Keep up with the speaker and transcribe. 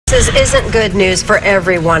prices isn't good news for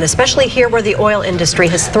everyone, especially here where the oil industry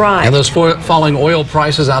has thrived. And those falling oil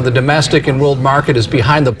prices on the domestic and world market is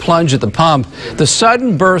behind the plunge at the pump. The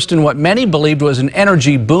sudden burst in what many believed was an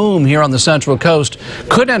energy boom here on the Central Coast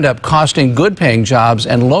could end up costing good-paying jobs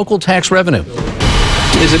and local tax revenue.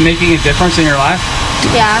 Is it making a difference in your life?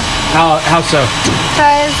 Yeah. How so?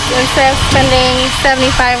 Because instead of spending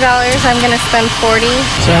 $75, I'm going to spend $40.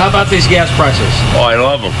 So how about these gas prices? Oh, I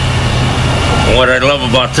love them. What I love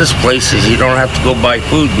about this place is you don't have to go buy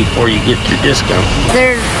food before you get your discount.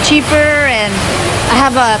 They're cheaper, and I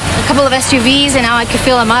have a couple of SUVs, and now I can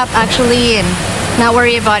fill them up actually and not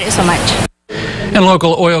worry about it so much. And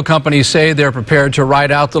local oil companies say they're prepared to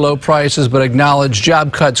ride out the low prices, but acknowledge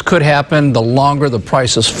job cuts could happen the longer the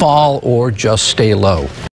prices fall or just stay low.